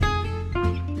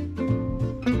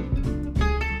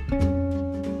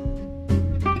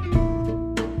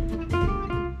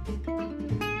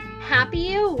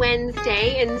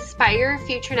Wednesday, Inspire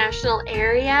Future National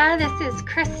Area. This is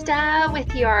Krista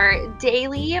with your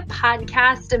daily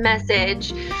podcast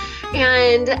message.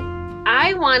 And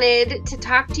I wanted to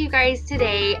talk to you guys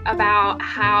today about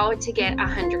how to get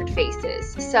 100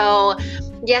 faces. So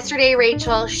yesterday,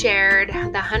 Rachel shared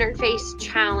the 100 face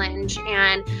challenge.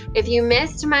 And if you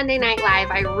missed Monday Night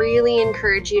Live, I really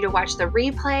encourage you to watch the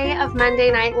replay of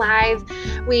Monday Night Live.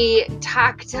 We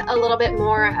talked a little bit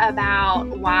more about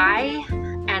why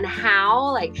and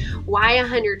how, like why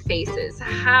 100 faces?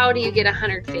 How do you get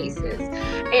 100 faces?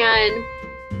 And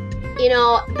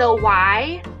the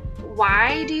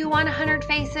why do you want 100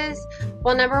 faces?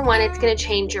 Well, number one, it's going to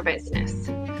change your business.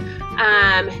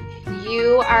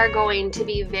 You are going to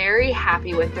be very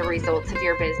happy with the results of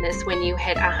your business when you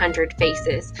hit 100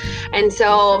 faces. And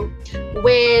so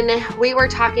when we were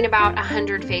talking about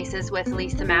 100 faces with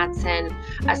Lisa Madsen,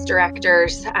 us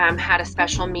directors had a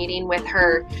special meeting with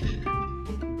her.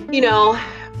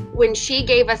 When she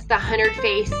gave us the 100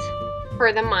 face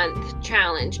for the month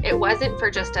challenge, it wasn't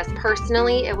for just us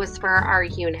personally, it was for our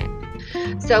unit.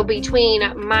 So between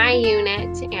my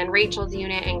unit and Rachel's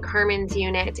unit and Carmen's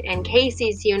unit and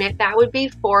Casey's unit, that would be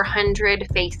 400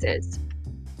 faces.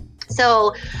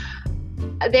 So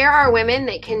there are women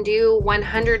that can do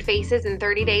 100 faces in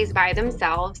 30 days by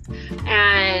themselves.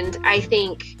 And I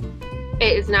think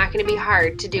it is not going to be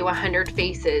hard to do 100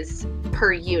 faces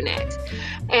per unit.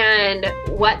 And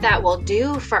what that will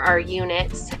do for our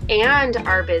units and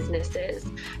our businesses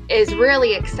is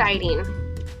really exciting.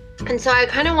 And so I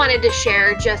kind of wanted to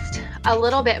share just a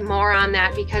little bit more on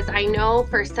that, because I know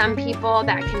for some people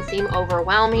that can seem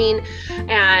overwhelming,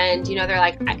 and they're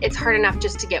like, it's hard enough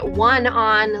just to get one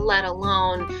on, let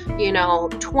alone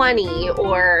 20,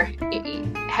 or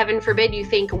heaven forbid you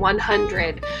think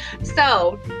 100.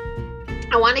 So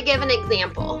I want to give an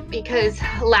example, because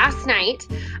last night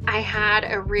I had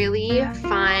a really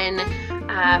fun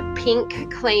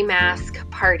pink clay mask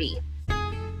party,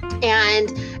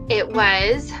 and it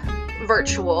was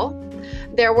virtual.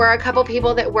 There were a couple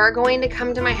people that were going to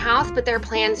come to my house, but their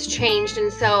plans changed.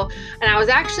 And I was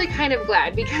actually kind of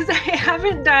glad, because I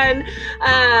haven't done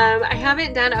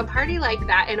a party like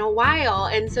that in a while.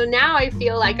 And so now I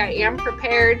feel like I am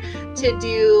prepared to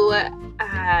do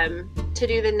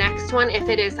the next one if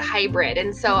it is hybrid.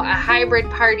 And so a hybrid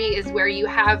party is where you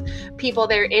have people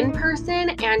there in person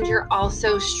and you're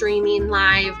also streaming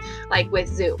live, like with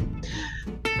Zoom.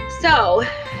 So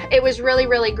it was really,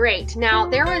 really great. Now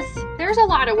there's a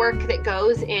lot of work that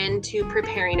goes into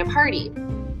preparing a party.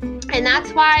 And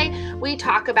that's why we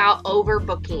talk about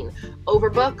overbooking.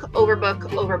 Overbook.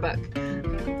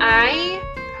 I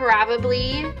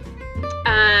probably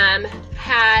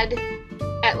had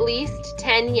at least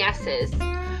 10 yeses.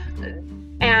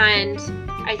 And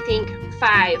I think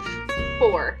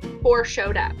four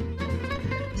showed up.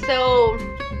 So,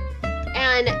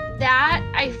 and that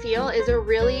I feel is a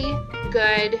really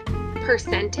good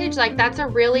percentage. Like that's a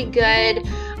really good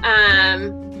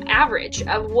average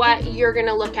of what you're going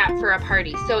to look at for a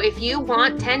party. So if you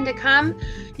want 10 to come,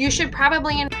 you should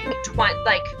probably invite 20,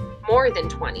 like more than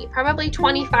 20, probably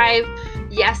 25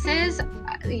 yeses.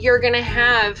 You're going to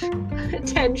have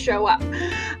 10 show up.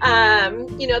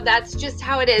 That's just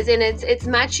how it is. And it's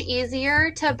much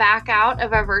easier to back out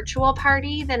of a virtual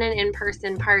party than an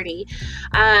in-person party.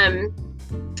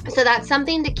 So that's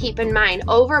something to keep in mind.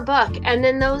 Overbook. And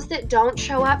then those that don't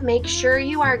show up, make sure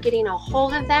you are getting a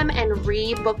hold of them and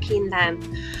rebooking them.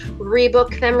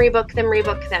 Rebook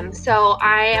them. So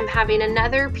I am having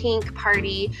another pink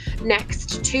party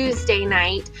next Tuesday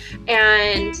night,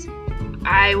 and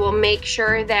I will make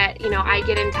sure that, I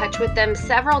get in touch with them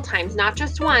several times, not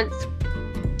just once,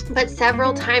 but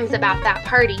several times about that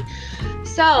party.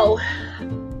 So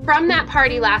from that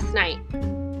party last night,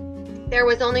 there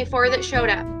was only 4 that showed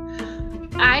up.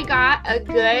 I got a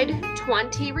good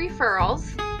 20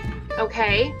 referrals.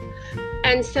 Okay.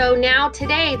 And so now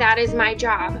today, that is my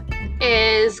job,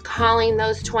 is calling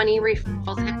those 20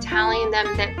 referrals and telling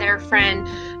them that their friend,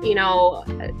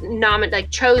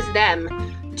 chose them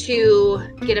to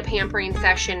get a pampering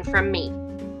session from me.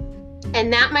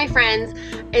 And that, my friends,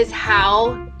 is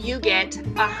how you get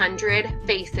 100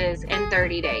 faces in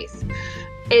 30 days.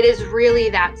 It is really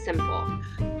that simple.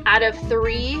 Out of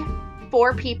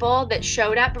 4 people that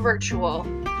showed up virtual,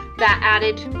 that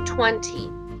added 20.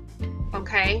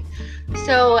 Okay?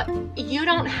 So you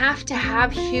don't have to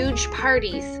have huge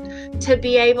parties to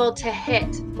be able to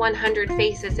hit 100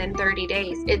 faces in 30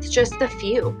 days. It's just a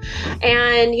few.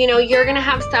 And, you're going to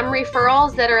have some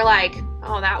referrals that are like,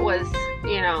 oh, that was,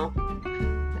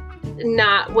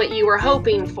 not what you were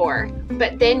hoping for.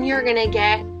 But then you're going to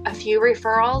get a few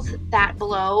referrals that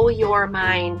blow your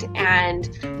mind and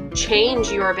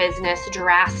change your business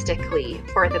drastically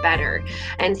for the better.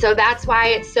 And so that's why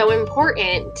it's so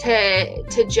important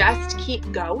to just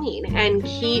keep going and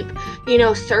keep,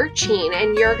 searching,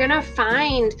 and you're going to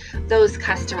find those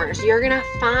customers. You're going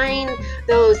to find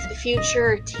those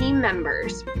future team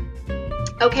members.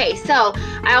 Okay, so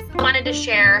I also wanted to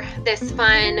share this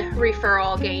fun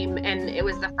referral game, and it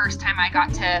was the first time I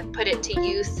got to put it to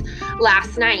use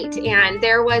last night. And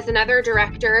there was another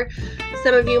director.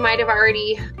 Some of you might have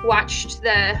already watched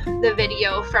the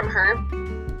video from her.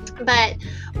 But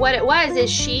what it was is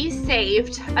she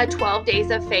saved a 12 Days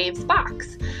of Faves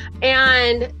box,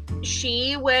 and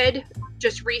she would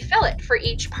just refill it for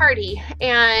each party.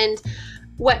 And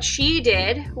what she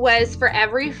did was, for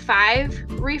every 5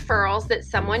 referrals that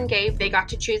someone gave, they got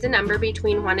to choose a number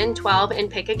between 1 and 12 and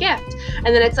pick a gift. And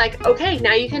then it's like, okay,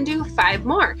 now you can do 5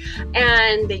 more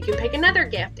and they can pick another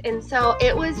gift. And so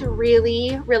it was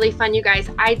really, really fun, you guys.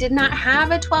 I did not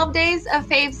have a 12 Days of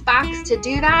Faves box to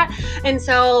do that. And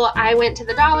so I went to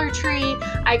the Dollar Tree.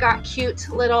 I got cute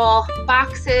little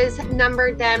boxes,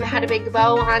 numbered them, had a big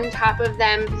bow on top of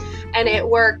them, and it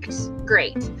worked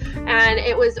great. And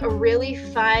it was a really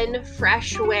fun,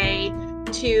 fresh way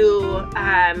to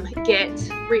get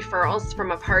referrals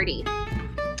from a party.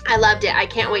 I loved it. I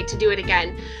can't wait to do it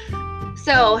again.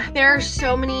 So there are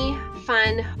so many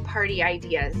fun party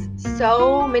ideas,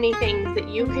 so many things that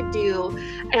you could do.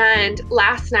 And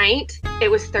last night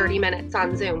it was 30 minutes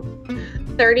on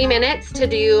Zoom. 30 minutes to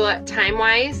do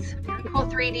Timewise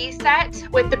 3D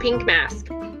set with the pink mask.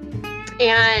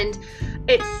 And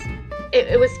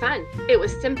it was fun. It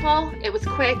was simple. It was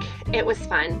quick. It was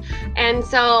fun. And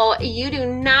so you do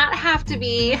not have to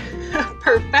be a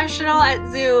professional at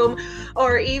Zoom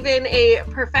or even a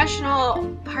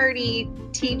professional party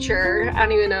teacher. I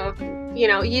don't even know if,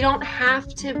 you don't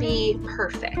have to be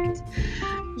perfect.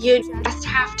 You just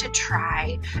have to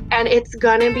try, and it's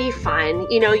gonna be fun.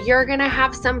 You're gonna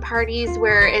have some parties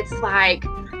where it's like,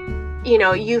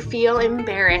 you feel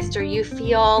embarrassed, or you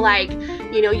feel like,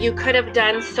 you could have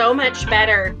done so much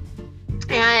better.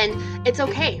 And it's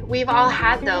okay. We've all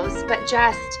had those, but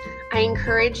I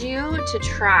encourage you to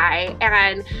try.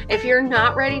 And if you're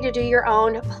not ready to do your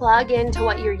own, plug into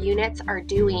what your units are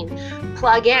doing.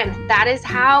 Plug in. That is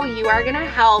how you are going to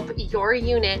help your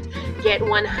unit get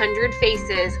 100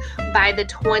 faces by the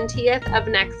 20th of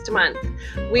next month.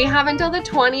 We have until the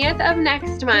 20th of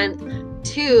next month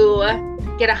to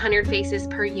get 100 faces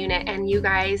per unit. And you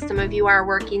guys, some of you are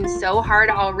working so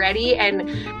hard already, and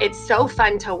it's so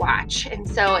fun to watch. And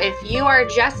so if you are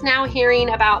just now hearing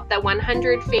about the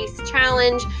 100 face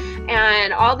challenge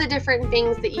and all the different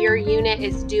things that your unit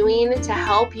is doing to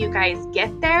help you guys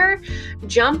get there,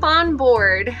 jump on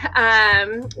board.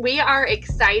 We are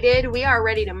excited. We are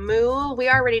ready to move. We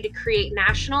are ready to create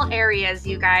national areas,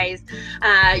 you guys.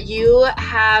 You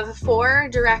have 4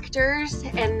 directors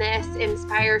in this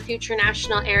Inspire Future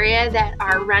National area that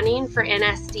are running for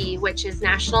NSD, which is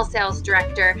National Sales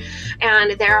Director,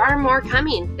 and there are more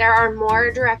coming. There are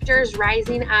more directors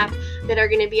rising up that are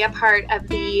going to be a part of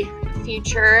the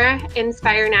future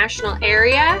Inspire National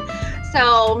area.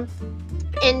 So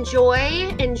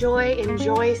enjoy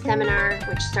seminar,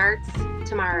 which starts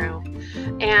tomorrow.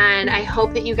 And I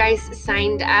hope that you guys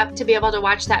signed up to be able to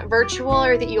watch that virtual,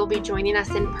 or that you'll be joining us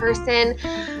in person.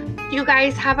 You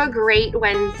guys have a great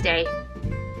Wednesday.